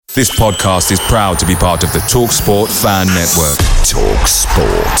This podcast is proud to be part of the TalkSport Fan Network.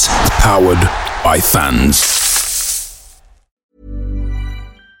 TalkSport. Powered by fans.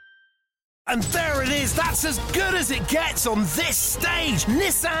 And there it is, that's as good as it gets on this stage.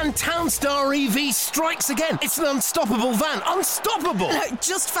 Nissan Townstar EV strikes again. It's an unstoppable van, unstoppable.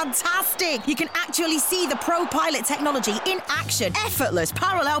 Just fantastic. You can actually see the Pro Pilot technology in action. Effortless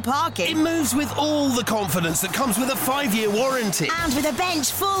parallel parking. It moves with all the confidence that comes with a 5-year warranty. And with a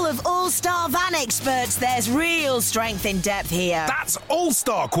bench full of all-star van experts, there's real strength in depth here. That's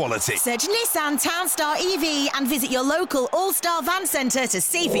all-star quality. Search Nissan Townstar EV and visit your local all-star van centre to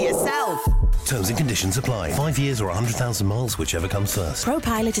see for yourself. Terms and conditions apply. 5 years or 100,000 miles, whichever comes first. Pro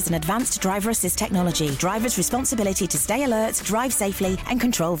Pilot is an advanced driver assist technology. Driver's responsibility to stay alert, drive safely and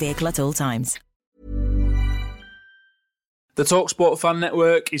control vehicle at all times. The TalkSport Fan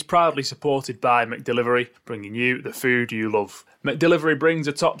Network is proudly supported by McDelivery, bringing you the food you love. McDelivery brings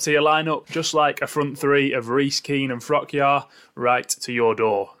a top-tier lineup, just like a front three of Reece, Keane and Frockyar, right to your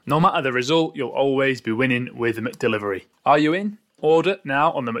door. No matter the result, you'll always be winning with McDelivery. Are you in? Order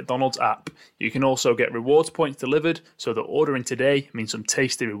now on the McDonald's app. You can also get rewards points delivered, so that ordering today means some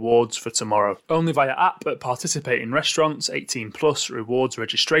tasty rewards for tomorrow. Only via app at participating restaurants, 18 plus, rewards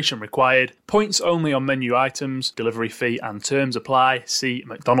registration required. Points only on menu items, delivery fee and terms apply. See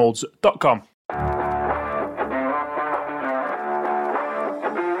mcdonalds.com.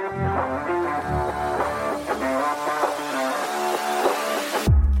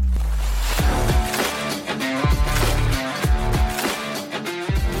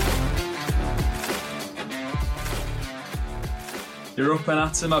 You're up and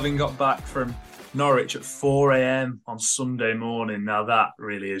at 'em, having got back from Norwich at 4 a.m. on Sunday morning. Now that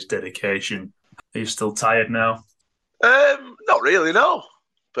really is dedication. Are you still tired now? Not really, no.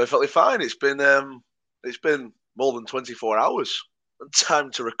 Perfectly fine. It's been more than 24 hours.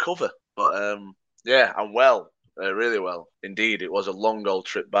 Time to recover. But yeah, I'm well, really well. Indeed, it was a long old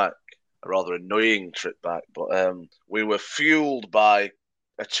trip back, a rather annoying trip back. But we were fueled by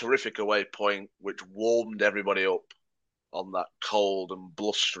a terrific away point, which warmed everybody up on that cold and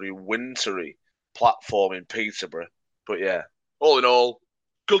blustery, wintry platform in Peterborough. But yeah, all in all,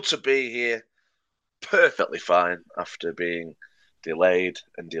 good to be here. Perfectly fine after being delayed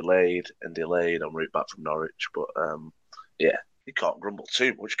en route back from Norwich. But yeah, you can't grumble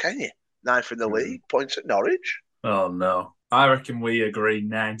too much, can you? Ninth in the league, points at Norwich. Oh no. I reckon we agree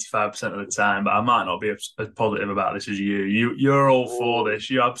 95% of the time, but I might not be as positive about this as you. You're all for this.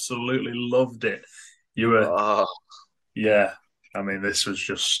 You absolutely loved it. You were... Yeah, I mean, this was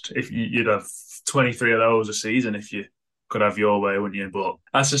just, if you'd have 23 of those a season if you could have your way, wouldn't you? But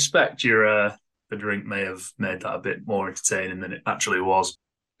I suspect the drink may have made that a bit more entertaining than it actually was.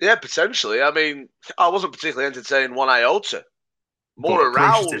 Yeah, potentially. I mean, I wasn't particularly entertained one iota. More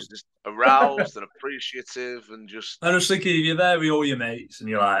aroused and appreciative and just... I'm just thinking, if you're there with all your mates and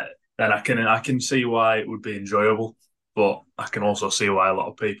you're like, then I can see why it would be enjoyable, but I can also see why a lot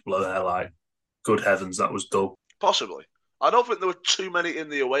of people are there like, good heavens, that was dull. Possibly. I don't think there were too many in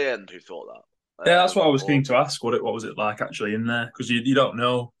the away end who thought that. Yeah, that's what I was keen to ask. What was it like actually in there? Because you don't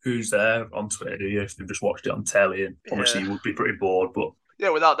know who's there on Twitter, do you? If you've just watched it on telly, and obviously you would be pretty bored. But yeah,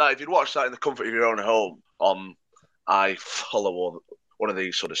 without that, if you'd watched that in the comfort of your own home, I follow one of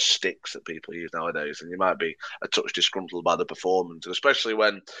these sort of sticks that people use nowadays, and you might be a touch disgruntled by the performance, and especially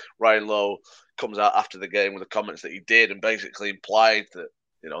when Ryan Lowe comes out after the game with the comments that he did, and basically implied that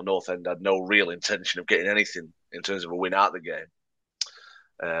North End had no real intention of getting anything in terms of a win out of the game,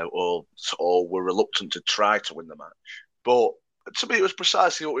 or were reluctant to try to win the match. But to me, it was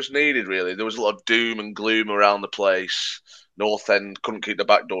precisely what was needed, really. There was a lot of doom and gloom around the place. North End couldn't keep the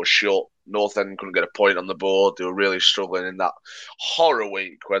back door shut. North End couldn't get a point on the board. They were really struggling in that horror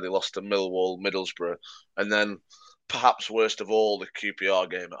week where they lost to Millwall, Middlesbrough. And then, perhaps worst of all, the QPR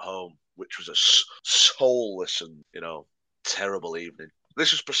game at home, which was a soulless and, terrible evening.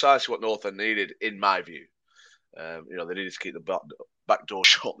 This was precisely what North End needed, in my view. They needed to keep the back door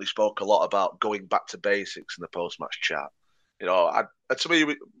shut. They spoke a lot about going back to basics in the post-match chat. To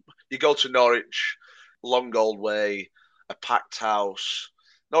me, you go to Norwich, long old way, a packed house.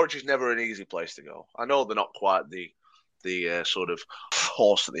 Norwich is never an easy place to go. I know they're not quite the sort of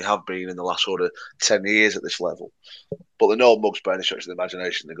force that they have been in the last sort of 10 years at this level, but they're no mugs by any stretch of the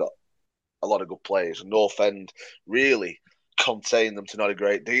imagination. They've got a lot of good players, and North End really contained them to not a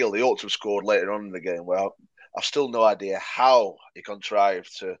great deal. They ought to have scored later on in the game. Well, I've still no idea how he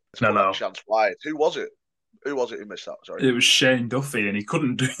contrived to put that chance wide. Who was it? Who missed that? Sorry, it was Shane Duffy, and he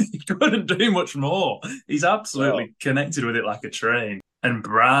couldn't do much more. He's absolutely connected with it like a train. And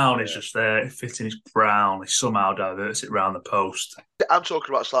Brown is just there, fitting his Brown. He somehow diverts it round the post. I'm talking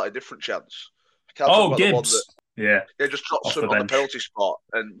about a slightly different chance. I'm talking Oh, about the one that Gibbs. Yeah, just drops off the him on the bench. penalty spot,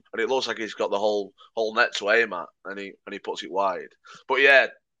 and it looks like he's got the whole net to aim at, and he puts it wide. But yeah,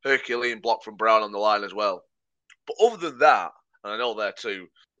 Herculean block from Brown on the line as well. But other than that, and I know there too,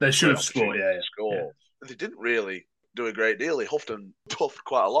 They should have scored, yeah. Score. They didn't really do a great deal. They huffed and puffed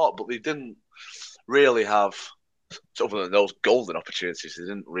quite a lot, but they didn't really have, other than those golden opportunities, they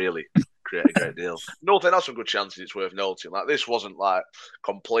didn't really create a great deal. Northend had some good chances, it's worth noting. Like, this wasn't like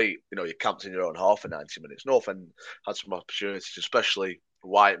complete, you're camped in your own half for 90 minutes. Northend had some opportunities, especially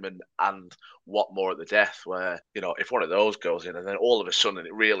Whiteman and Watmore at the death, where, if one of those goes in and then all of a sudden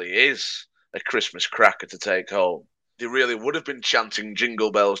it really is a Christmas cracker to take home, they really would have been chanting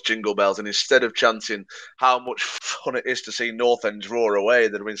jingle bells, and instead of chanting how much fun it is to see Northend draw away,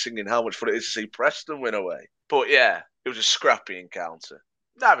 they'd have been singing how much fun it is to see Preston win away. But yeah, it was a scrappy encounter.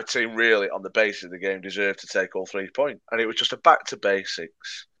 Neither team really, on the basis of the game, deserved to take all 3 points. And it was just a back to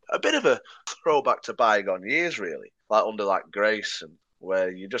basics. A bit of a throwback to bygone years, really. Like under Grayson, where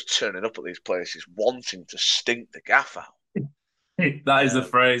you're just turning up at these places wanting to stink the gaff out. That is the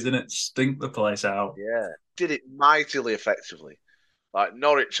phrase, isn't it? Stink the place out. Yeah. Did it mightily effectively. Like,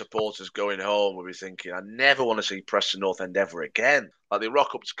 Norwich supporters going home will be thinking, I never want to see Preston North End ever again. Like, they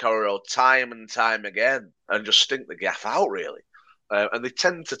rock up to Carrow Road time and time again and just stink the gaff out, really. And they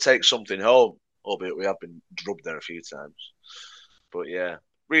tend to take something home, albeit we have been drubbed there a few times. But yeah,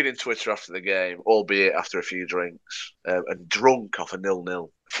 reading Twitter after the game, albeit after a few drinks, and drunk off a 0-0,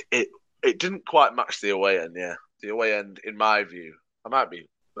 it didn't quite match the away end, yeah. The away end, in my view, I might be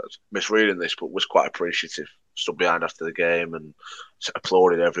misreading this, but was quite appreciative. Stood behind after the game and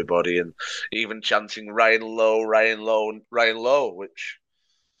applauded everybody, and even chanting Ryan Lowe, Ryan Lowe, Ryan Lowe, which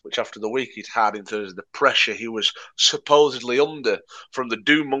after the week he'd had in terms of the pressure he was supposedly under from the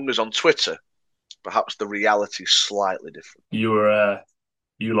doommongers on Twitter, perhaps the reality is slightly different.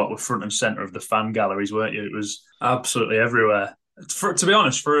 You lot were front and centre of the fan galleries, weren't you? It was absolutely everywhere. To be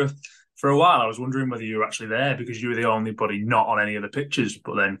honest, for a while I was wondering whether you were actually there because you were the only body not on any of the pictures,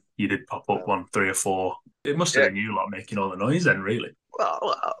 but then you did pop up on 3 or 4. It must have been you lot making all the noise then, really.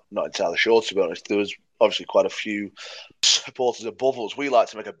 Well, I'm not entirely sure, to be honest. There was obviously quite a few supporters above us. We like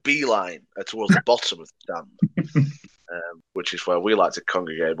to make a beeline towards the bottom of the stand, which is where we like to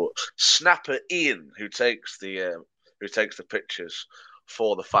congregate. But Snapper Ian, who takes the pictures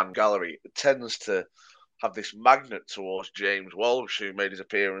for the fan gallery, tends to have this magnet towards James Walsh, who made his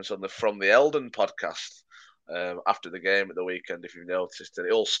appearance on the From the Eldon podcast after the game at the weekend, if you've noticed. And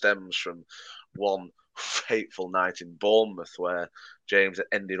it all stems from one fateful night in Bournemouth where James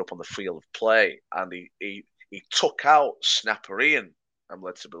ended up on the field of play and he took out Snapper Ian, I'm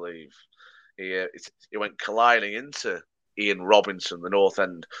led to believe. He went colliding into Ian Robinson, the North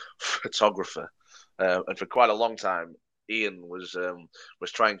End photographer. And for quite a long time, Ian was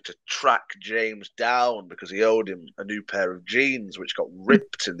trying to track James down because he owed him a new pair of jeans, which got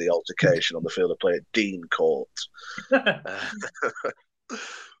ripped in the altercation on the field of play at Dean Court.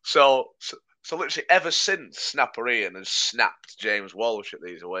 So literally ever since, Snapper Ian has snapped James Walsh at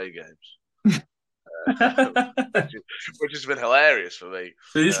these away games, which has been hilarious for me.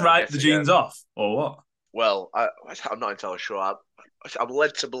 So you just write the jeans off, or what? Well, I'm not entirely sure. I'm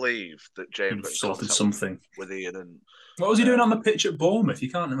led to believe that James sorted something with Ian. And what was he doing on the pitch at Bournemouth?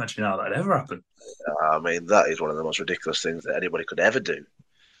 You can't imagine how that ever happened. I mean, that is one of the most ridiculous things that anybody could ever do.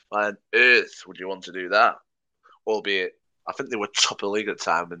 Why on earth would you want to do that? Albeit, I think they were top of the league at the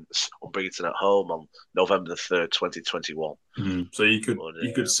time and unbeaten at home on November the 3rd, 2021. So you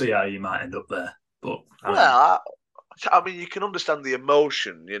could see how you might end up there. But I mean, you can understand the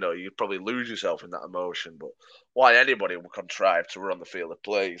emotion. You probably lose yourself in that emotion. But why anybody would contrive to run the field of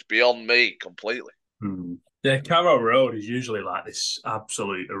play is beyond me completely. Yeah, Carrow Road is usually like this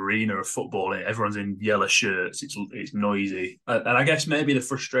absolute arena of football. Everyone's in yellow shirts. It's noisy, and I guess maybe the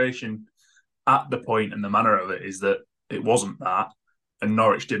frustration at the point and the manner of it is that it wasn't that, and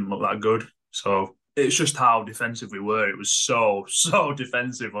Norwich didn't look that good. So it's just how defensive we were. It was so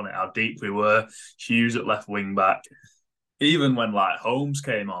defensive on it, how deep we were. Hughes at left wing back. Even when Holmes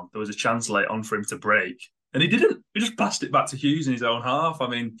came on, there was a chance late on for him to break, and he didn't. He just passed it back to Hughes in his own half. I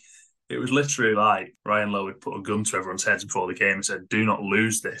mean, it was literally like Ryan Lowe had put a gun to everyone's heads before they came and said, "Do not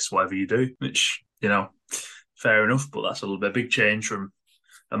lose this, whatever you do." Which, fair enough, but that's a big change from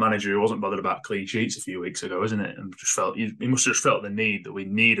a manager who wasn't bothered about clean sheets a few weeks ago, isn't it? And just he must have just felt the need that we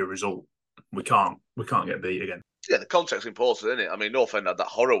need a result. We can't get beat again. Yeah, the context is important, isn't it? I mean, North End had that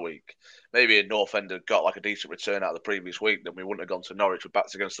horror week. Maybe if North End had got a decent return out of the previous week, then we wouldn't have gone to Norwich with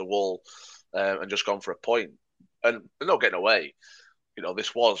backs against the wall and just gone for a point. And they're not getting away.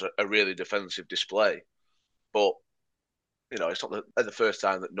 this was a really defensive display. But, it's not the first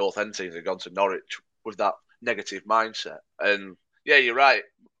time that North End teams have gone to Norwich with that negative mindset. And, yeah, you're right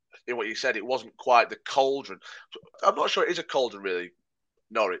in what you said. It wasn't quite the cauldron. I'm not sure it is a cauldron, really,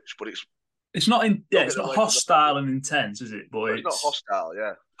 Norwich, but it's not it's not hostile and intense, is it? But it's not hostile,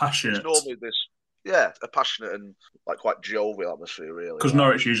 yeah. Passionate. It's normally this, a passionate and quite jovial atmosphere, really. Because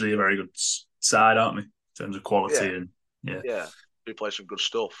Norwich usually a very good side, aren't we, in terms of quality and we play some good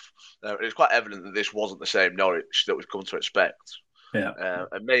stuff. It's quite evident that this wasn't the same Norwich that we've come to expect. Yeah,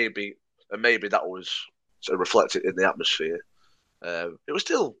 and maybe that was sort of reflected in the atmosphere. It was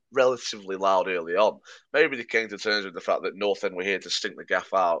still relatively loud early on. Maybe they came to terms with the fact that North End were here to stink the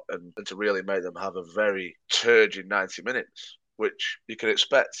gaff out and to really make them have a very turgid 90 minutes, which you can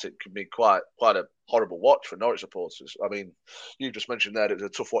expect it can be quite a horrible watch for Norwich supporters. I mean, you just mentioned there it was a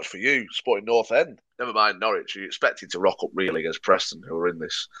tough watch for you, supporting North End. Never mind Norwich, you expected to rock up really against Preston, who were in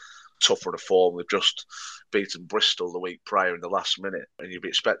this tough run of form. They've just beaten Bristol the week prior in the last minute, and you'd be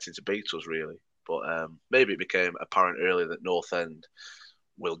expecting to beat us, really. But maybe it became apparent earlier that North End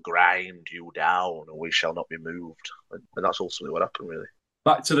will grind you down and we shall not be moved. And that's ultimately what happened, really.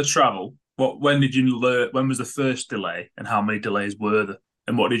 Back to the travel. When did you learn? When was the first delay, and how many delays were there?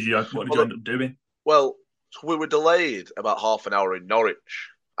 And what did you end up doing? Well, we were delayed about half an hour in Norwich,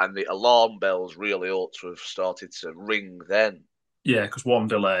 and the alarm bells really ought to have started to ring then. Yeah, because one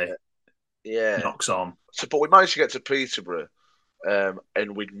delay knocks on. But we managed to get to Peterborough.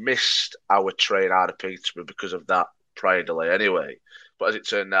 And we'd missed our train out of Peterborough because of that prior delay anyway. But as it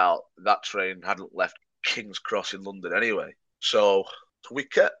turned out, that train hadn't left King's Cross in London anyway. So we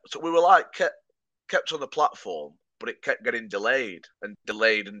were kept on the platform, but it kept getting delayed and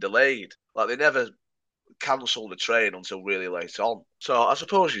delayed and delayed. Like they never cancelled the train until really late on. So I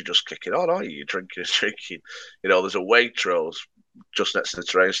suppose you're just kicking on, aren't you? You're drinking and drinking. There's a Waitrose just next to the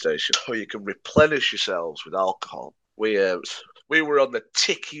train station, so you can replenish yourselves with alcohol. We were on the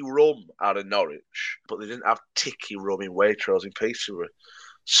Tiki rum out of Norwich, but they didn't have Tiki rum in Waitrose in Peterborough.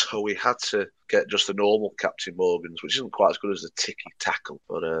 So we had to get just the normal Captain Morgan's, which isn't quite as good as the Tiki Tackle,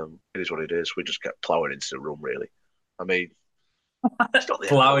 but it is what it is. We just kept ploughing into the rum, really. I mean, it's not the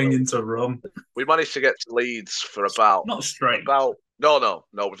ploughing into rum. We managed to get to Leeds for about not straight. No,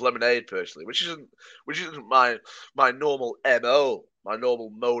 with lemonade personally, which isn't my normal MO, my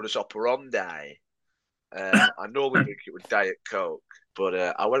normal modus operandi. I normally drink it with Diet Coke, but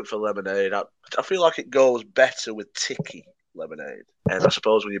I went for lemonade. I feel like it goes better with Tiki lemonade. And I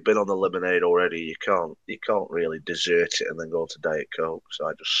suppose when you've been on the lemonade already, you can't really desert it and then go to Diet Coke. So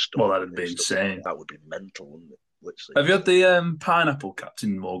I just stuck. Well, that'd be insane. That would be mental, wouldn't it? Literally. Have you had the pineapple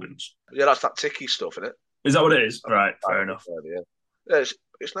Captain Morgan's? Yeah, that's that Tiki stuff, isn't it? Is that what it is? Right, fair enough. Yeah,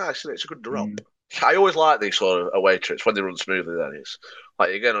 it's nice, isn't it? It's a good drop. I always like these sort of away trips when they run smoothly. That is,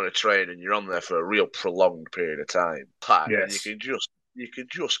 like you're getting on a train and you're on there for a real prolonged period of time. Yes. And you can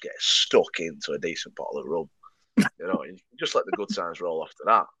just get stuck into a decent bottle of rum. You can just let the good times roll after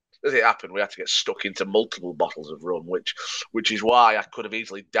that. As it happened, we had to get stuck into multiple bottles of rum, which is why I could have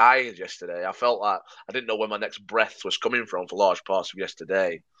easily died yesterday. I felt like I didn't know where my next breath was coming from for large parts of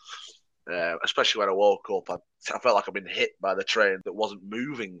yesterday. Especially when I woke up, I felt like I'd been hit by the train that wasn't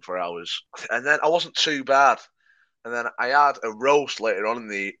moving for hours. And then I wasn't too bad. And then I had a roast later on in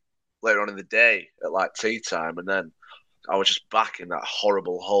the day at like tea time, and then I was just back in that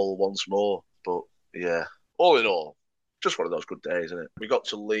horrible hole once more. But yeah, all in all, just one of those good days, isn't it? We got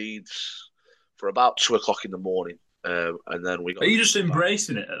to Leeds for about 2:00 in the morning, and then we got. Are you just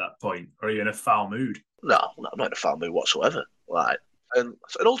embracing it at that point, or are you in a foul mood? No, I'm not in a foul mood whatsoever. And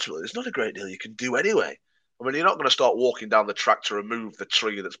ultimately, there's not a great deal you can do anyway. I mean, you're not going to start walking down the track to remove the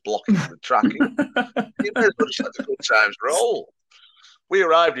tree that's blocking the track. You may as well just let the good times roll. We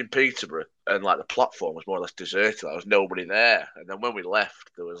arrived in Peterborough, and the platform was more or less deserted. There was nobody there. And then when we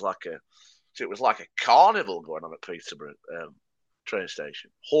left, there was it was like a carnival going on at Peterborough train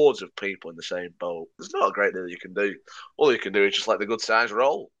station. Hordes of people in the same boat. There's not a great deal you can do. All you can do is just let the good times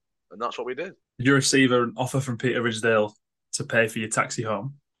roll, and that's what we did. Did you receive an offer from Peter Ridsdale to pay for your taxi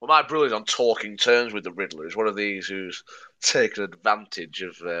home? Well, my brother's on talking terms with the Riddler. He's one of these who's taken advantage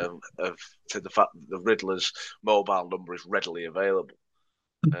of the fact that the Riddler's mobile number is readily available,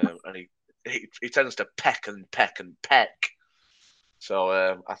 and he tends to peck and peck and peck.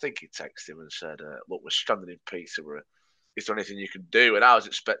 So I think he texted him and said, "Look, we're stranded in Peterborough. Is there anything you can do?" And I was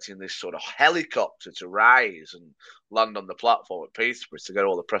expecting this sort of helicopter to rise and land on the platform at Peterborough to get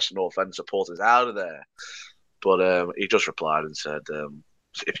all the Preston North End supporters out of there. But he just replied and said,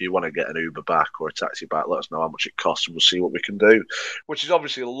 if you want to get an Uber back or a taxi back, let us know how much it costs and we'll see what we can do. Which is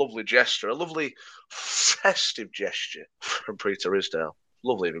obviously a lovely gesture, a lovely festive gesture from Peter Isdale.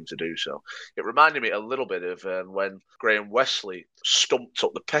 Lovely of him to do so. It reminded me a little bit of when Graham Wesley stumped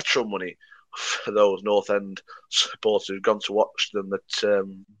up the petrol money for those North End supporters who'd gone to watch them at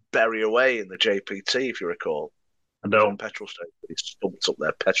Bury Away in the JPT, if you recall. And don't. Petrol station, he stumped up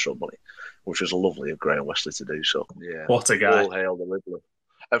their petrol money, which was lovely of Graham Wesley to do so. Yeah, what a guy! All hail the Riddler.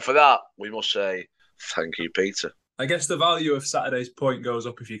 And for that, we must say thank you, Peter. I guess the value of Saturday's point goes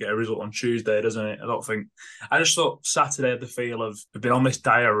up if you get a result on Tuesday, doesn't it? I just thought Saturday had the feel of we've been on this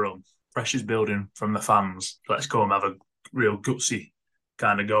dire run, pressure's building from the fans. Let's go and have a real gutsy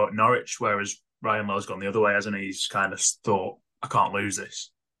kind of go at Norwich, whereas Ryan Lowe's gone the other way, hasn't he? He's kind of thought, I can't lose this.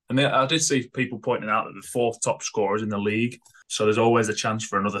 And I did see people pointing out that the fourth top scorer is in the league, so there's always a chance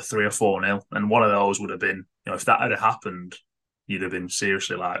for another 3 or 4-0. And one of those would have been, if that had happened, you'd have been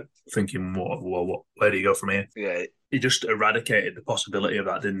seriously thinking, what, where do you go from here? Yeah. He just eradicated the possibility of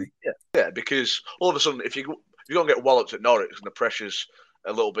that, didn't he? Yeah, because all of a sudden, if you go and get walloped at Norwich and the pressure's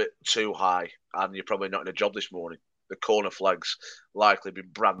a little bit too high and you're probably not in a job this morning, the corner flag's likely been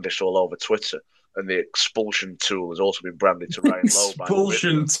brandished all over Twitter. And the expulsion tool has also been branded to Ryan Lowe.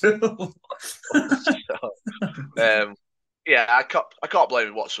 Expulsion tool. Yeah, I can't blame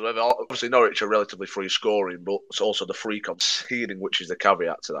him whatsoever. Obviously, Norwich are relatively free scoring, but it's also the free conceding, which is the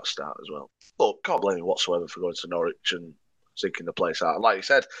caveat to that start as well. Look, can't blame him whatsoever for going to Norwich and sinking the place out. And like you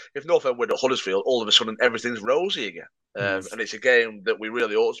said, if North End win at Huddersfield, all of a sudden everything's rosy again. And it's a game that we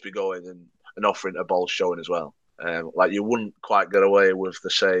really ought to be going and offering a bold showing as well. You wouldn't quite get away with the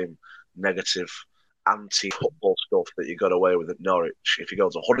same negative anti-football stuff that you got away with at Norwich if you go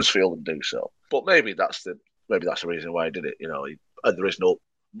to Huddersfield and do so. But maybe that's the reason why he did it. And there is no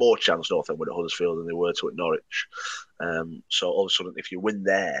more chance North End win at Huddersfield than they were to at Norwich. So all of a sudden, if you win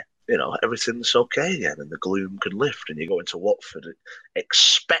there, everything's okay again, and the gloom can lift, and you go into Watford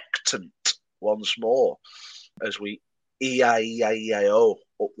expectant once more as we E-I-E-I-E-I-O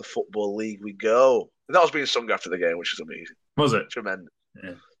up the Football League we go. And that was being sung after the game, which is amazing. Was it? Tremendous.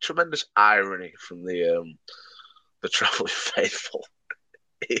 Yeah. Tremendous irony from the travelling faithful.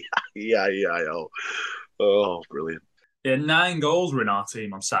 E-I-E-I-E-I-O. Oh, brilliant. Yeah, 9 goals were in our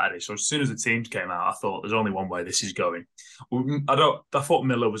team on Saturday. So as soon as the teams came out, I thought there's only one way this is going. I thought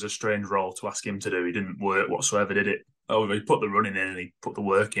Miller was a strange role to ask him to do. He didn't work whatsoever, did it? Oh, he put the running in and he put the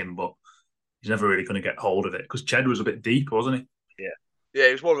work in, but he's never really going to get hold of it because Ched was a bit deep, wasn't he? Yeah,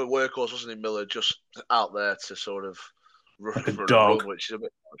 he was more of a workhorse, wasn't he, Miller? Just out there to sort of run, like a dog, which is a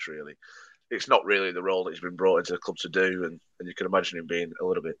bit much, really. It's not really the role that he's been brought into the club to do, and you can imagine him being a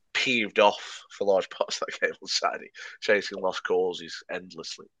little bit peeved off for large parts of that game on Saturday, chasing lost causes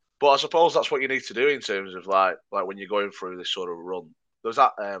endlessly. But I suppose that's what you need to do in terms of like when you're going through this sort of run. There's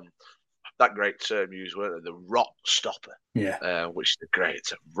that great term used, weren't there? The rot stopper. Yeah. Which is great.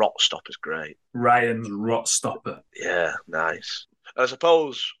 Rot stopper's great. Ryan's rot stopper. Yeah, nice. And I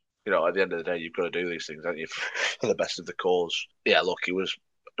suppose, at the end of the day, you've got to do these things, haven't you, for the best of the cause. Yeah, look, he was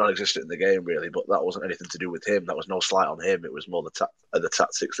non-existent in the game, really, but that wasn't anything to do with him. That was no slight on him. It was more the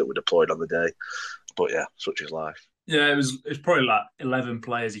tactics that were deployed on the day. But yeah, such is life. Yeah, it's probably like 11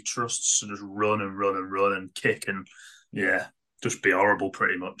 players he trusts to just run and kick and, just be horrible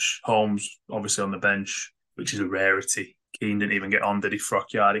pretty much. Holmes, obviously on the bench, which is a rarity. Keane didn't even get on, did he?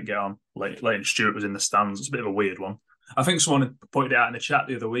 Frockyard didn't get on. Leighton Stewart was in the stands. It's a bit of a weird one. I think someone had pointed it out in the chat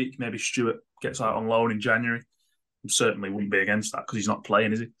the other week. Maybe Stewart gets out on loan in January. Certainly wouldn't be against that because he's not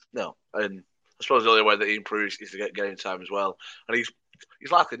playing, is he? No, and I suppose the only way that he improves is to get game time as well. And he's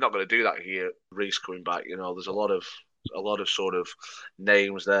likely not going to do that here. Reece coming back, there's a lot of sort of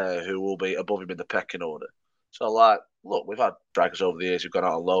names there who will be above him in the pecking order. So look, we've had strikers over the years who've gone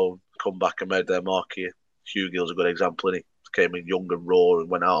out on loan, come back and made their mark here. Hugill's a good example, and he came in young and raw and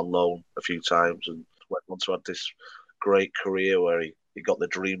went out on loan a few times and went on to have this great career where he got the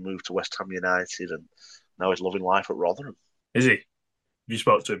dream move to West Ham United and now he's loving life at Rotherham. Is he? You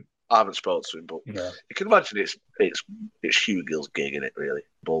spoke to him? I haven't spoken to him, but you can imagine it's Hugill's gig, isn't it, really?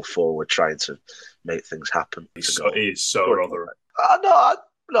 Ball forward, trying to make things happen. He is so Rotherham.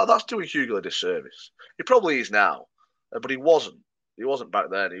 No, that's doing Hugill a disservice. He probably is now, but he wasn't. He wasn't back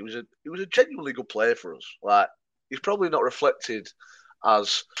then. He was a genuinely good player for us. He's probably not reflected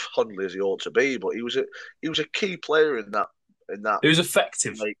as fondly as he ought to be, but he was a key player in that. He was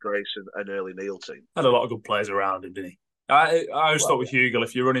effective. Late Grace and early Neil team. Had a lot of good players around him, didn't he? I always thought with Hugill,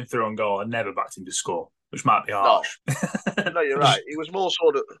 if you're running through on goal, I never backed him to score, which might be harsh. No, you're right. He was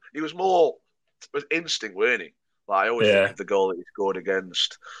more instinct, weren't he? I always think of the goal that he scored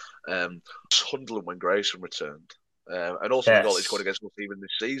against Sunderland when Grayson returned. And also the goal he scored against us even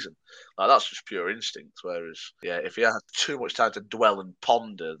this season. Like, that's just pure instinct. Whereas, if he had too much time to dwell and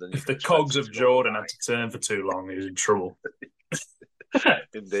ponder, then if the cogs of Jordan had to turn for too long, he was in trouble.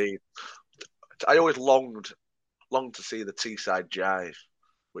 Indeed. I always longed to see the Teesside jive,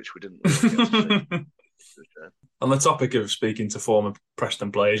 which we didn't really get to see. On the topic of speaking to former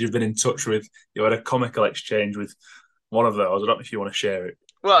Preston players, you've been in touch with, you had a comical exchange with one of those. I don't know if you want to share it.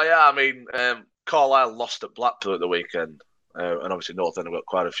 Well, yeah, I mean, Carlisle lost at Blackpool at the weekend. And obviously North End have got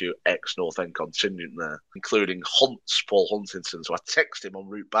quite a few ex-North End contingent there, including Paul Huntington. So I texted him en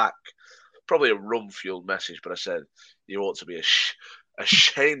route back. Probably a rum-fueled message, but I said, you ought to be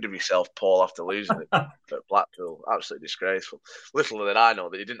ashamed of yourself, Paul, after losing it at Blackpool. Absolutely disgraceful. Little did I know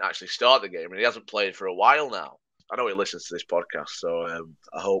that he didn't actually start the game, and he hasn't played for a while now. I know he listens to this podcast, so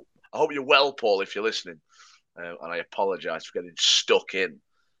I hope you're well, Paul, if you're listening. And I apologise for getting stuck in.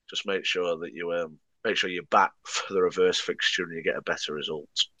 Just make sure that you're back for the reverse fixture and you get a better result.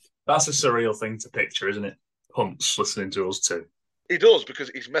 That's a surreal thing to picture, isn't it? Hunt's listening to us too. He does, because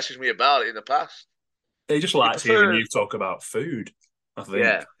he's messaged me about it in the past. He just likes hearing you talk about food, I think.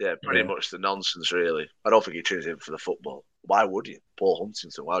 Yeah, pretty much the nonsense, really. I don't think he tunes in for the football. Why would you? Paul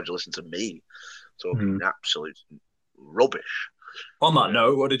Huntington, why would you listen to me talking absolute rubbish? On that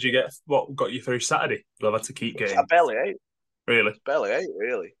note, what did you get? What got you through Saturday? You'll have to keep getting. I barely ate. Really? Barely ate,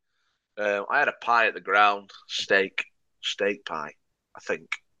 really. I had a pie at the ground, steak pie, I think.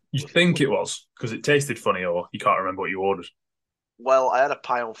 You think it was? Because it tasted funny, or you can't remember what you ordered? Well, I had a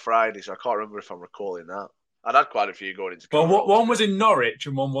pie on Friday, so I can't remember if I'm recalling that. I'd had quite a few going into. Well, one was in Norwich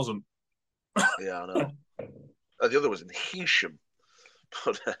and one wasn't. Yeah, I know. The other was in Heysham.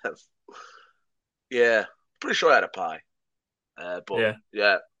 But, yeah, pretty sure I had a pie. But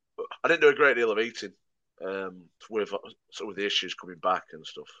yeah, I didn't do a great deal of eating with the issues coming back and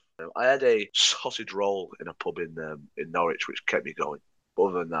stuff. I had a sausage roll in a pub in Norwich, which kept me going. But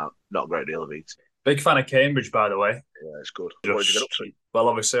other than that, not a great deal of eating. Big fan of Cambridge, by the way. Yeah, it's good. What did you get up to? Well,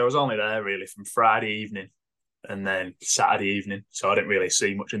 obviously, I was only there really from Friday evening and then Saturday evening, so I didn't really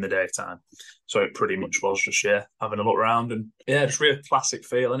see much in the daytime. So it pretty much was just, having a look around and, just real classic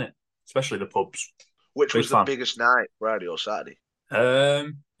feel, innit? Especially the pubs. Which was the biggest night, Friday or Saturday?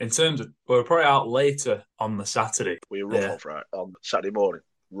 In terms of, we were probably out later on the Saturday. Were you rough on Saturday morning?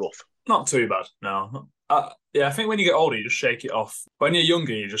 Rough? Not too bad, no. I think when you get older, you just shake it off. When you're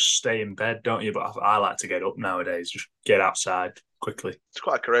younger, you just stay in bed, don't you? But I like to get up nowadays, just get outside quickly. It's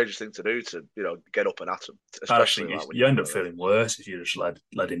quite a courageous thing to do to, get up and at them. Especially you end up feeling worse if you're just led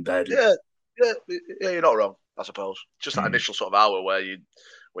in bed. Yeah, you're not wrong, I suppose. Just that initial sort of hour where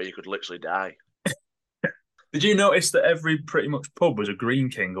you could literally die. Did you notice that every pretty much pub was a Green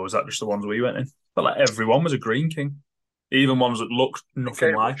King, or was that just the ones we went in? Felt like everyone was a Green King, even ones that looked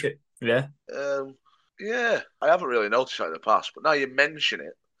nothing like it. Yeah. Yeah, I haven't really noticed that in the past, but now you mention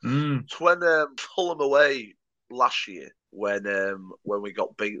it. It's when Fulham away last year, when we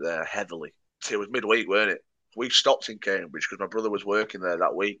got beat there heavily. It was midweek, weren't it? We stopped in Cambridge because my brother was working there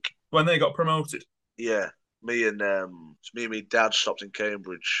that week. When they got promoted? Yeah. Me and my dad stopped in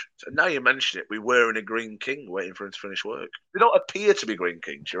Cambridge. And now you mention it, we were in a Green King waiting for him to finish work. They don't appear to be Green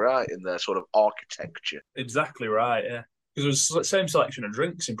Kings, you're right, in their sort of architecture. Exactly right, yeah. Because there was the same selection of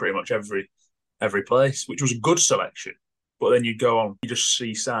drinks in pretty much every place, which was a good selection. But then you go on, you just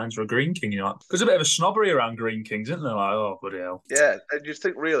see signs for a Green King, There's a bit of a snobbery around Green Kings, isn't there? Like, oh, bloody hell. Yeah, and you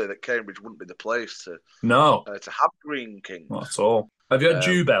think really that Cambridge wouldn't be the place to have Green Kings. Not at all. Have you had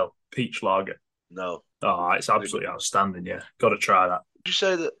Jubel Peach Lager? No. Oh, it's absolutely outstanding, yeah. Got to try that. Would you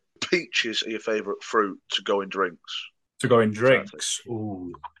say that peaches are your favourite fruit to go in drinks? To go in drinks?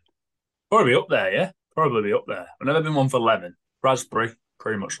 Ooh. Probably be up there, yeah? Probably be up there. I've never been one for lemon. Raspberry,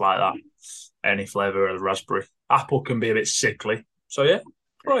 pretty much like that. Any flavour of the raspberry. Apple can be a bit sickly. So, yeah,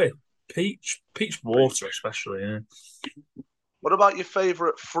 probably peach water especially, yeah. What about your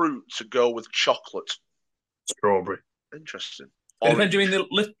favourite fruit to go with chocolate? Strawberry. Interesting. Do you mean do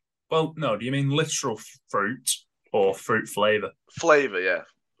you mean literal fruit or fruit flavour? Flavour, yeah.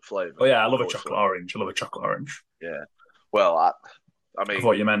 Flavour. Oh, yeah, I love a chocolate orange. Yeah. Well, I mean... I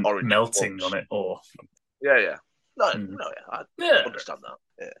thought you meant melting clubs on it, or... Yeah. No, I understand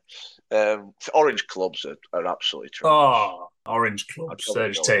that. Yeah. Orange clubs are absolutely true. Oh, orange clubs.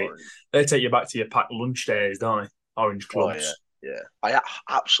 They take you back to your packed lunch days, don't they? Orange clubs. Oh, yeah. I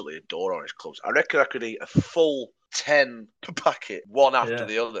absolutely adore orange clubs. I reckon I could eat a full 10 per packet, one after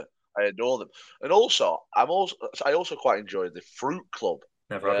the other. I adore them. And also, I also quite enjoy the fruit club.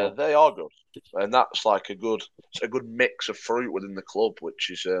 They are good. And that's like a good mix of fruit within the club, which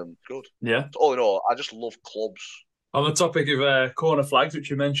is good. Yeah. So all in all, I just love clubs. On the topic of corner flags, which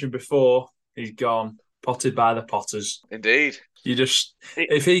you mentioned before, he's gone. Potted by the Potters. Indeed.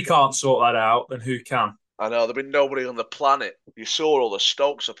 If he can't sort that out, then who can? I know, there'd be nobody on the planet. You saw all the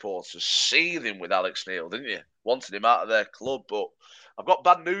Stoke supporters seething with Alex Neil, didn't you? Wanted him out of their club, but I've got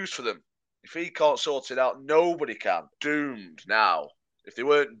bad news for them. If he can't sort it out, nobody can. Doomed now. If they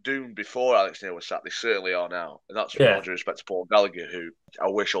weren't doomed before Alex Neil was sacked, they certainly are now. And that's with all due respect to Paul Gallagher, who I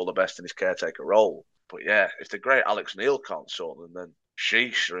wish all the best in his caretaker role. But yeah, if the great Alex Neil can't sort them, then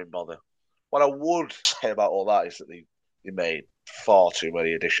sheesh, they're in bother. What I would say about all that is that they made far too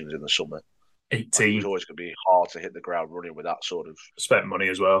many additions in the summer. 18. It's always going to be hard to hit the ground running with that sort of... Spent money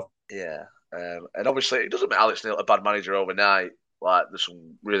as well. Yeah. And obviously, it doesn't make Alex Neil a bad manager overnight. Like, there's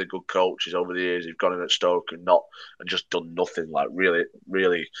some really good coaches over the years who've gone in at Stoke and just done nothing. Like, really,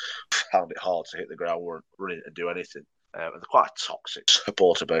 really found it hard to hit the ground running and do anything. And they're quite a toxic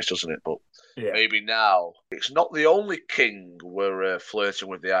supporter base, doesn't it? But maybe now it's not the only king we're flirting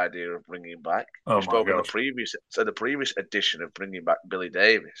with the idea of bringing back. We spoke in the previous edition of bringing back Billy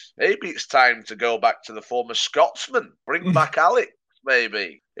Davis. Maybe it's time to go back to the former Scotsman. Bring back Alex,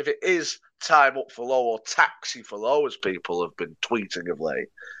 maybe. If it is time up for low or taxi for low, as people have been tweeting of late,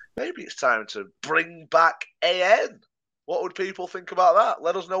 maybe it's time to bring back AN. What would people think about that?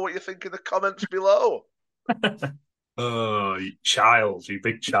 Let us know what you think in the comments below. Oh, you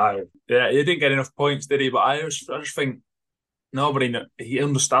big child. Yeah, he didn't get enough points, did he? But I just think he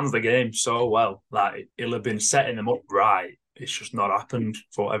understands the game so well. Like, he'll have been setting them up right. It's just not happened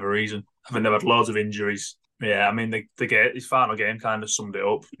for whatever reason. I think they've had loads of injuries. Yeah, I mean, his final game kind of summed it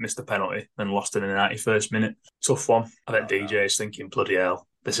up. Missed a penalty, then lost it in the 91st minute. Tough one. I bet DJ's thinking, bloody hell,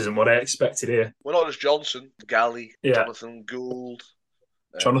 this isn't what I expected here. Well, not just Johnson, Galley, Jonathan Gould.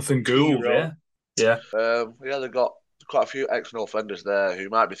 Jonathan Gould, yeah. They've got quite a few ex-North Enders there who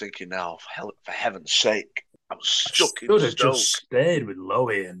might be thinking now, for heaven's sake, I'm stuck in Stoke. Could have just stayed with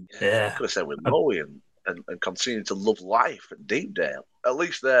Lowy and could have stayed with Lowy and continued to love life at Deepdale. At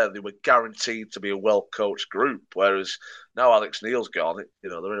least there, they were guaranteed to be a well-coached group, whereas now Alex Neil's gone,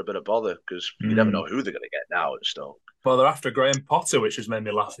 they're in a bit of bother because you never know who they're going to get now at Stoke. Well, they're after Graham Potter, which has made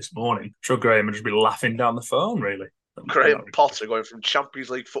me laugh this morning. I'm sure Graham would just be laughing down the phone, really. Graham Potter going from Champions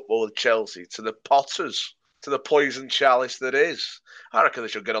League football with Chelsea to the Potters, to the poison chalice that is. I reckon they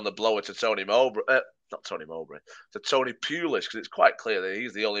should get on the blower to Tony Mowbray. Not Tony Mowbray, to Tony Pulis, because it's quite clear that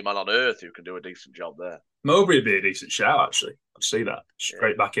he's the only man on earth who can do a decent job there. Mowbray would be a decent shout, actually. I'd see that.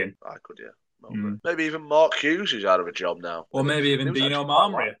 Straight back in. I could, yeah. Maybe even Mark Hughes, who's out of a job now. Or maybe even Dino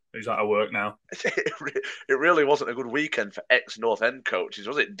Marmria, who's out of work now. It really wasn't a good weekend for ex-North End coaches,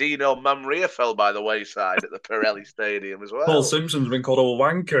 was it? Dino Marmria fell by the wayside at the Pirelli Stadium as well. Paul Simpson's been called a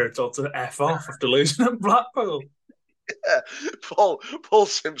wanker, told to F off after losing at Blackpool. Yeah, Paul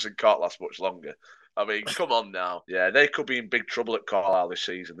Simpson can't last much longer. I mean, come on now. Yeah, they could be in big trouble at Carlisle this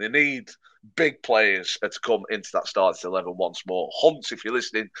season. They need big players to come into that starting 11 once more. Hunt, if you're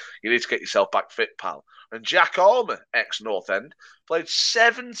listening, you need to get yourself back fit, pal. And Jack Armour, ex-North End, played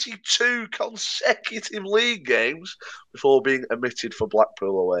 72 consecutive league games before being omitted for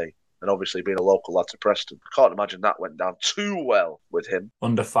Blackpool away. And obviously being a local lad to Preston. I can't imagine that went down too well with him.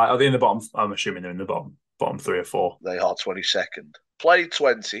 Under 5. Are they in the bottom? I'm assuming they're in the bottom 3 or 4. They are 22nd. Played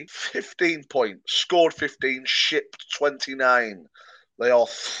 20, 15 points, scored 15, shipped 29. They are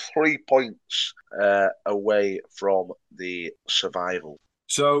 3 points away from the survival.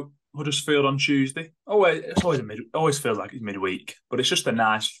 So Huddersfield on Tuesday. It's always feels like it's midweek, but it's just a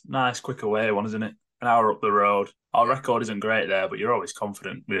nice, quick away one, isn't it? An hour up the road. Our record isn't great there, but you're always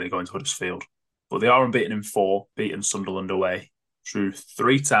confident really going to Huddersfield. But they are unbeaten in 4, beaten Sunderland away through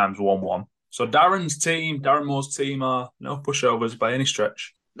 3 times 1-1. So Darren Moore's team are no pushovers by any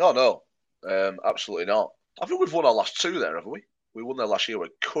stretch. No, absolutely not. I think we've won our last 2 there, haven't we? We won there last year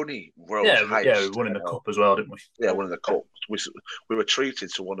with Cunny Rose. Yeah, we won in the Cup as well, didn't we? Yeah, won in the Cup. We were treated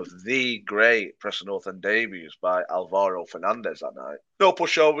to one of the great Preston North End debuts by Alvaro Fernandez that night. No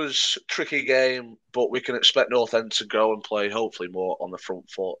pushovers, tricky game, but we can expect North End to go and play hopefully more on the front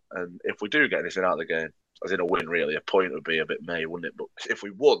foot. And if we do get anything out of the game, as in a win really, a point would be a bit May, wouldn't it? But if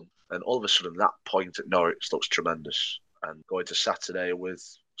we won, then all of a sudden that point at Norwich looks tremendous. And going to Saturday with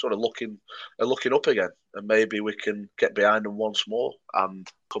sort of looking up again, and maybe we can get behind them once more and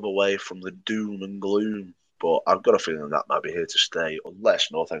come away from the doom and gloom. But I've got a feeling that might be here to stay,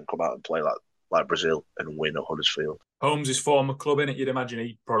 unless North End come out and play like Brazil and win at Huddersfield. Holmes' former club, innit? You'd imagine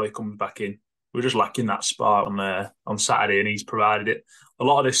he probably comes back in. We're just lacking that spark on Saturday, and he's provided it a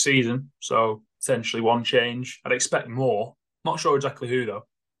lot of this season. So potentially one change. I'd expect more. Not sure exactly who though.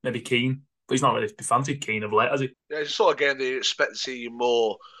 Maybe Keane. But he's not really fancied Keane of late, has he? Yeah, it's the sort of game that you expect to see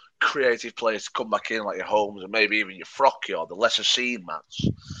more creative players to come back in, like your Holmes and maybe even your Frocky or the lesser seen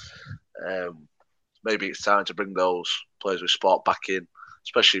mans. maybe it's time to bring those players with sport back in,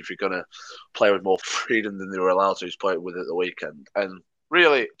 especially if you're going to play with more freedom than they were allowed to play with at the weekend. And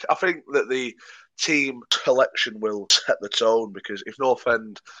really, I think that the team selection will set the tone, because if North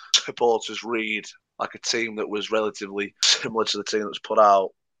End supporters read like a team that was relatively similar to the team that was put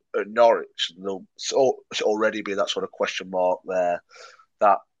out at Norwich, there'll already be that sort of question mark there,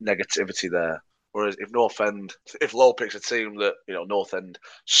 that negativity there. Whereas if Lowe picks a team that North End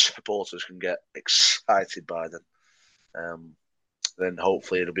supporters can get excited by, then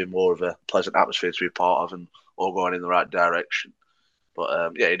hopefully it'll be more of a pleasant atmosphere to be part of and all going in the right direction.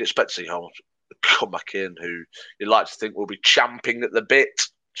 But you'd expect to see Holmes come back in, who you'd like to think will be champing at the bit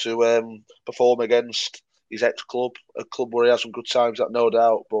to perform against his ex-club, a club where he has some good times, that no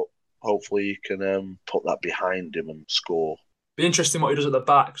doubt. But hopefully he can put that behind him and score. Be interesting what he does at the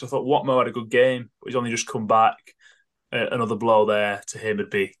back, because I thought Watmo had a good game, but he's only just come back. Another blow there to him would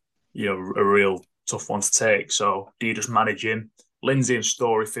be, a real tough one to take. So do you just manage him? Lindsay and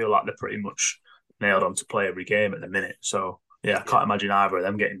Story feel like they're pretty much nailed on to play every game at the minute. So I can't imagine either of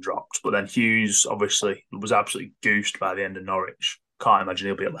them getting dropped. But then Hughes obviously was absolutely goosed by the end of Norwich. Can't imagine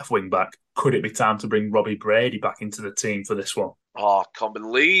he'll be at left wing back. Could it be time to bring Robbie Brady back into the team for this one? Oh, I can't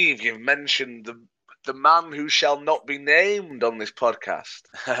believe you've mentioned the man who shall not be named on this podcast.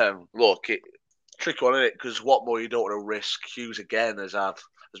 Look, tricky one, isn't it? Because what more you don't want to risk. Hughes again has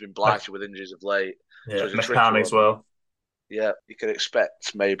been blighted with injuries of late. Yeah, so McCann as well. Yeah, you can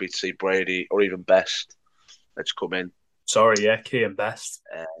expect maybe to see Brady or even Best to come in. Sorry, Key and Best.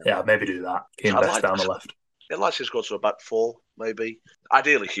 Maybe do that. Key and Best down the left. I'd like to go to a back four, maybe.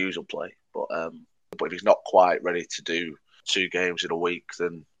 Ideally, Hughes will play, but if he's not quite ready to do 2 games in a week,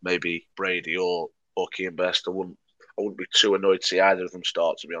 then maybe Brady or Key and Best. I wouldn't be too annoyed to see either of them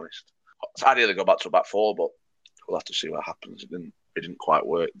start, to be honest. So ideally, go back to a back four, but we'll have to see what happens. It didn't quite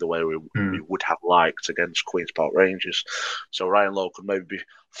work the way we would have liked against Queen's Park Rangers. So Ryan Lowe could maybe be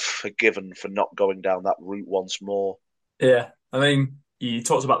forgiven for not going down that route once more. Yeah, I mean, you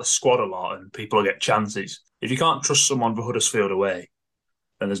talked about the squad a lot and people will get chances. If you can't trust someone for Huddersfield away,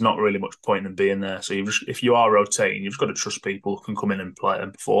 then there's not really much point in them being there. So if you are rotating, you've just got to trust people who can come in and play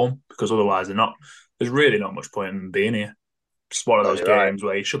and perform, because otherwise there's really not much point in them being here. It's one of those games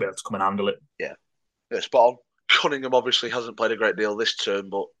where you should be able to come and handle it. Yeah, spot on. Cunningham obviously hasn't played a great deal this term,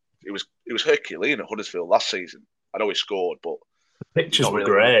 but it was Herculean at Huddersfield last season. I know he scored, but the pictures were really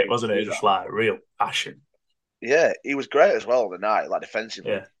great, wasn't it? Just like real passion. Yeah, he was great as well on the night, like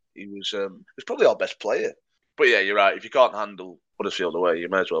defensively. Yeah. He was probably our best player. But yeah, you're right. If you can't handle Huddersfield away, you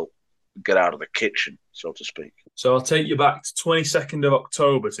may as well get out of the kitchen, so to speak. So I'll take you back to 22nd of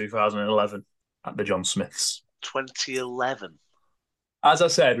October 2011 at the John Smiths. 2011. As I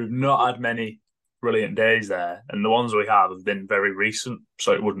said, we've not had many brilliant days there, and the ones we have been very recent,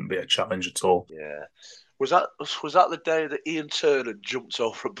 so it wouldn't be a challenge at all. Yeah. Was that the day that Ian Turner jumped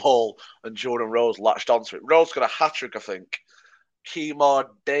over a ball and Jordan Rose latched onto it? Rose got a hat-trick, I think. Kemar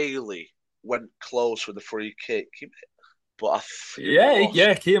Daly went close with a free kick. But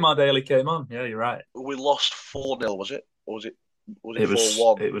Kemar Daly came on. Yeah, you're right. We lost 4-0, was it? Or was it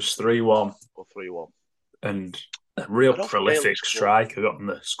 4-1? It was 3-1. Or 3-1. And a real prolific striker got on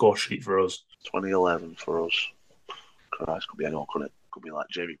the score sheet for us. 2011 for us. Christ, could be anyone, couldn't it? Could be like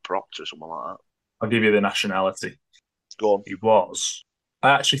Jamie Proctor or something like that. I'll give you the nationality. Go on. He was. I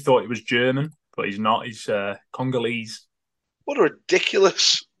actually thought he was German, but he's not. He's Congolese. What a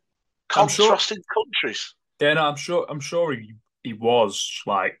ridiculous contrasting countries. Yeah, no, I'm sure he was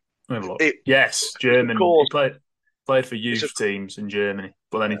like. Let me have a look. Yes, German. He played for youth teams in Germany,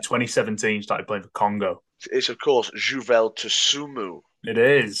 but then in 2017 started playing for Congo. It's of course Juvel Tsumu. It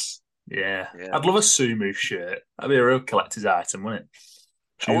is. Yeah. I'd love a Sumu shirt. That'd be a real collector's item, wouldn't it?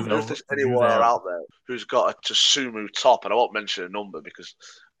 I wonder if there's anyone out there who's got a Tsumu top, and I won't mention a number because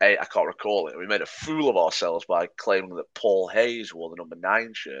I can't recall it. We made a fool of ourselves by claiming that Paul Hayes wore the number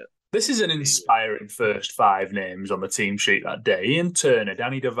 9 shirt. This is an inspiring first 5 names on the team sheet that day. Ian Turner,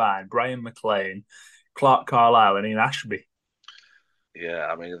 Danny Devine, Brian McLean, Clark Carlisle and Ian Ashby. Yeah,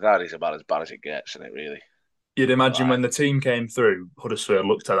 I mean, that is about as bad as it gets, isn't it, really? You'd imagine when the team came through, Huddersfield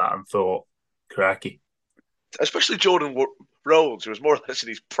looked at that and thought, cracky. Especially Jordan Rhodes, who was more or less in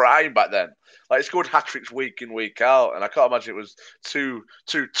his prime back then. Like, he scored hat-tricks week in, week out, and I can't imagine it was too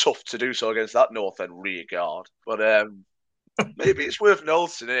tough to do so against that North End rear guard. But maybe it's worth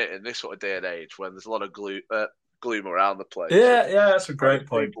noting it in this sort of day and age when there's a lot of gloom around the place. Yeah, that's a great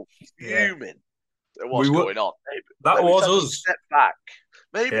point. People fuming at what's going on. That was us. Step back.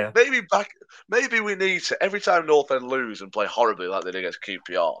 Maybe we need to, every time North End lose and play horribly like they did against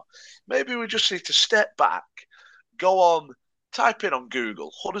QPR, maybe we just need to step back, go on type in on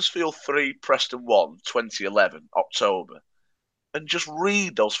Google Huddersfield 3, Preston 1, 2011, October, and just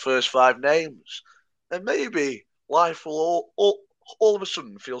read those first 5 names. And maybe life will all of a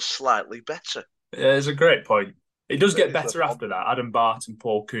sudden feel slightly better. Yeah, it's a great point. It does get It's better after that. Adam Barton,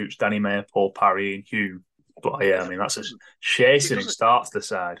 Paul Cooch, Danny Mayer, Paul Parry, and Hugh. But yeah, I mean, that's a chasing start to the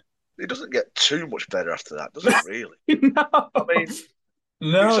side. It doesn't get too much better after that, does it, really? No. I mean,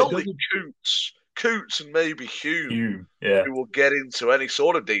 No, it's it only doesn't. Coots and maybe Hugh Yeah. who will get into any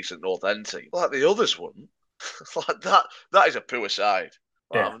sort of decent North End team. Like the others wouldn't. Like that is a poor side.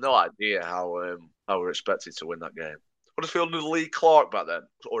 Yeah. I have no idea how we're expected to win that game. Huddersfield under Lee Clark back then,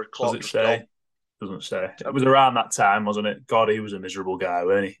 or Clark Does it say? gone? Doesn't say. It was around that time, wasn't it? God, he was a miserable guy,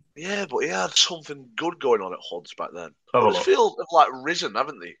 wasn't he? Yeah, but he had something good going on at Huds back then. Have a look. Huddersfield have risen,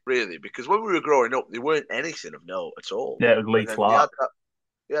 haven't they? Really, because when we were growing up, they weren't anything of note at all. Yeah, it was Lee Clark.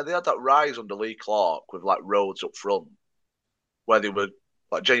 They had that rise under Lee Clark with Rhodes up front, where they were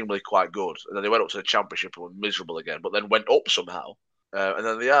genuinely quite good, and then they went up to the Championship and were miserable again, but then went up somehow. And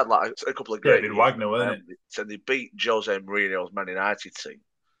then they had a couple of great. David Wagner, weren't it? And they beat Jose Mourinho's Man United team.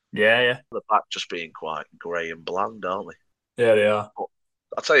 Yeah. The back just being quite grey and bland, aren't they? Yeah, they are. But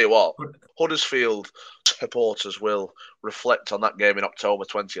I'll tell you what, Huddersfield supporters will reflect on that game in October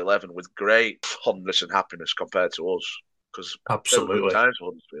 2011 with great fondness and happiness compared to us. Because absolutely, they were good times for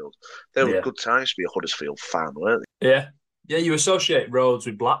Huddersfield. They were good times to be a Huddersfield fan, weren't they? Yeah. Yeah, you associate Rhodes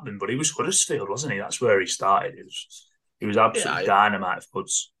with Blackburn, but he was Huddersfield, wasn't he? That's where he started. He was absolutely dynamite for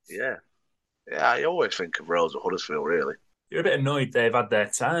Hudds. Yeah. Yeah, I always think of Rhodes at Huddersfield, really. You're a bit annoyed they've had their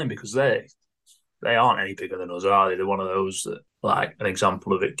time because they aren't any bigger than us, are they? They're one of those that, an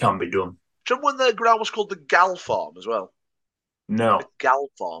example of it can be done. Do you remember when their ground was called the Gal Farm as well? No. The Gal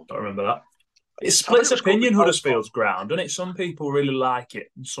Farm. Don't remember that. It splits opinion, Huddersfield's ground, doesn't it? Some people really like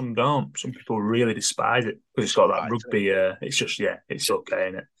it and some don't. Some people really despise it because it's got that rugby. It's just, it's okay,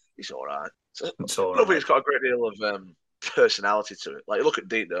 isn't it? It's all right. It's all right. I don't think it's got a great deal of personality to it. You look at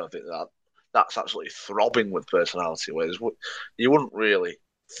Deepdale, I think that's absolutely throbbing with personality, whereas you wouldn't really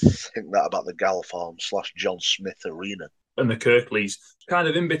think that about the Gal Farm / John Smith Arena. And the Kirklees, kind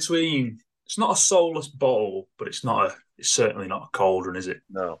of in between. It's not a soulless bowl, but it's certainly not a cauldron, is it?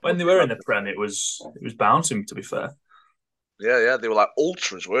 No. When they were in the Prem, it was bouncing, to be fair. Yeah, they were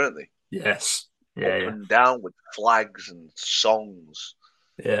ultras, weren't they? Yes. Up and down with flags and songs.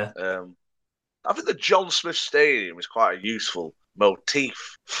 Yeah. I think the John Smith Stadium is quite a useful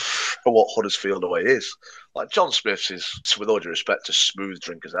motif for what Huddersfield away is. John Smith's is, with all due respect to smooth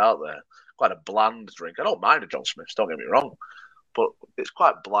drinkers out there, quite a bland drink. I don't mind a John Smith's, don't get me wrong, but it's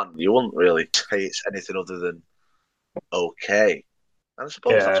quite bland. You wouldn't really say it's anything other than okay. And I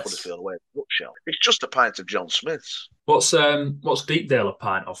suppose that's Huddersfield away in a nutshell. It's just a pint of John Smith's. What's Deepdale a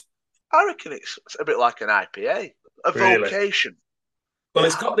pint of? I reckon it's a bit like an IPA, a vocation. Well,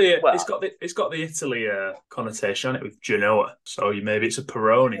 it's got the Italy connotation on it with Genoa, so maybe it's a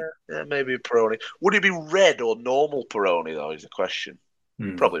Peroni. Yeah, maybe a Peroni. Would it be red or normal Peroni though? Is the question.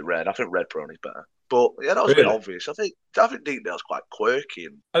 Probably red. I think red Peroni's better. But yeah, that was a bit obvious. I think Deepdale's quite quirky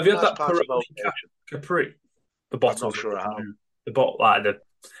and. Have you had that Peroni Capri? The bottle. I'm not sure I have. The bottle,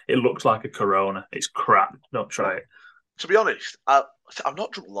 it looks like a Corona. It's crap. Don't try it. To be honest, I've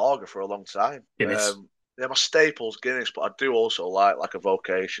not drunk lager for a long time. Guinness. Yeah, my staple's Guinness, but I do also like a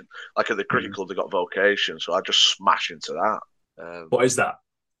vocation. At the cricket club, they got vocation, so I just smash into that. What is that?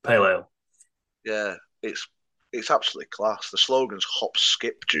 Pale ale. Yeah, it's absolutely class. The slogan's hop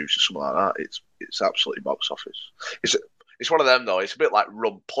skip juice or something like that. It's absolutely box office. It's one of them though. It's a bit like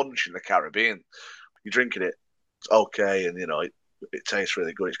rum punch in the Caribbean. You're drinking it, it's okay, and it tastes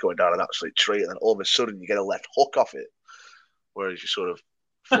really good. It's going down an absolute treat, and then all of a sudden you get a left hook off it, whereas you sort of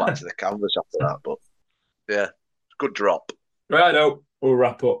flat to the canvas after that. But yeah, good drop. Righto, we'll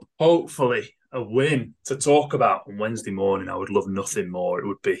wrap up. Hopefully, a win to talk about on Wednesday morning. I would love nothing more.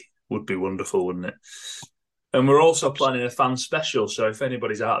 It would be wonderful, wouldn't it? And we're also planning a fan special. So if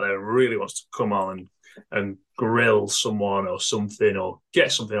anybody's out there and really wants to come on and grill someone or something or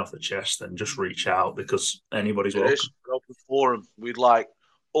get something off the chest, then just reach out because anybody's welcome. It's an open forum. We'd like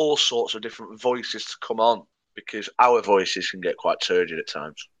all sorts of different voices to come on because our voices can get quite turgid at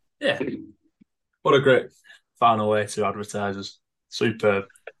times. Yeah. What a great final way to advertisers. Superb.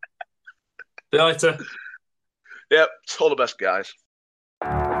 See you later. Yep, all the best, guys.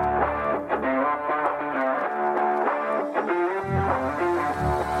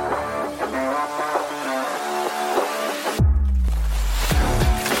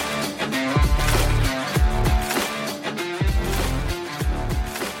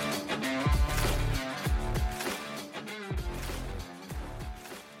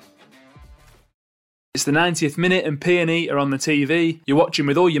 It's the 90th minute and P&E are on the TV. You're watching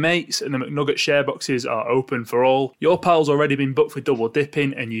with all your mates and the McNugget share boxes are open for all. Your pal's already been booked for double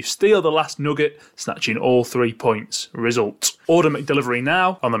dipping and you steal the last nugget, snatching all 3 points. Result: order McDelivery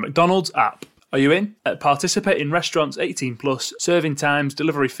now on the McDonald's app. Are you in? At participating restaurants 18 plus, serving times,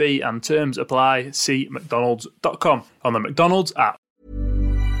 delivery fee and terms apply. See mcdonalds.com on the McDonald's app.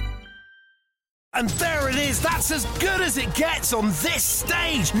 And there it is, that's as good as it gets on this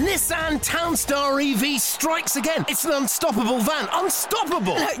stage. Nissan Townstar EV strikes again. It's an unstoppable van,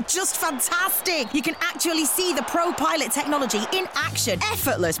 unstoppable. Just fantastic. You can actually see the Pro Pilot technology in action.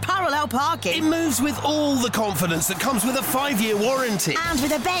 Effortless parallel parking. It moves with all the confidence that comes with a 5-year warranty. And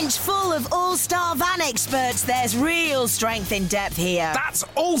with a bench full of all-star van experts, there's real strength in depth here. That's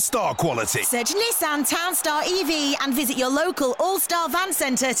all-star quality. Search Nissan Townstar EV and visit your local all-star van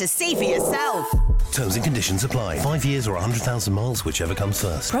centre to see for yourself. Terms and conditions apply. 5 years or 100,000 miles, whichever comes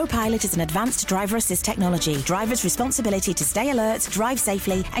first. Pro Pilot is an advanced driver assist technology. Driver's responsibility to stay alert, drive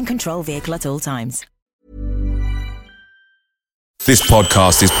safely and control vehicle at all times. This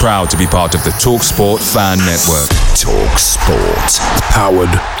podcast is proud to be part of the TalkSport Fan Network. TalkSport.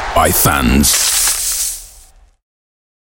 Powered by fans.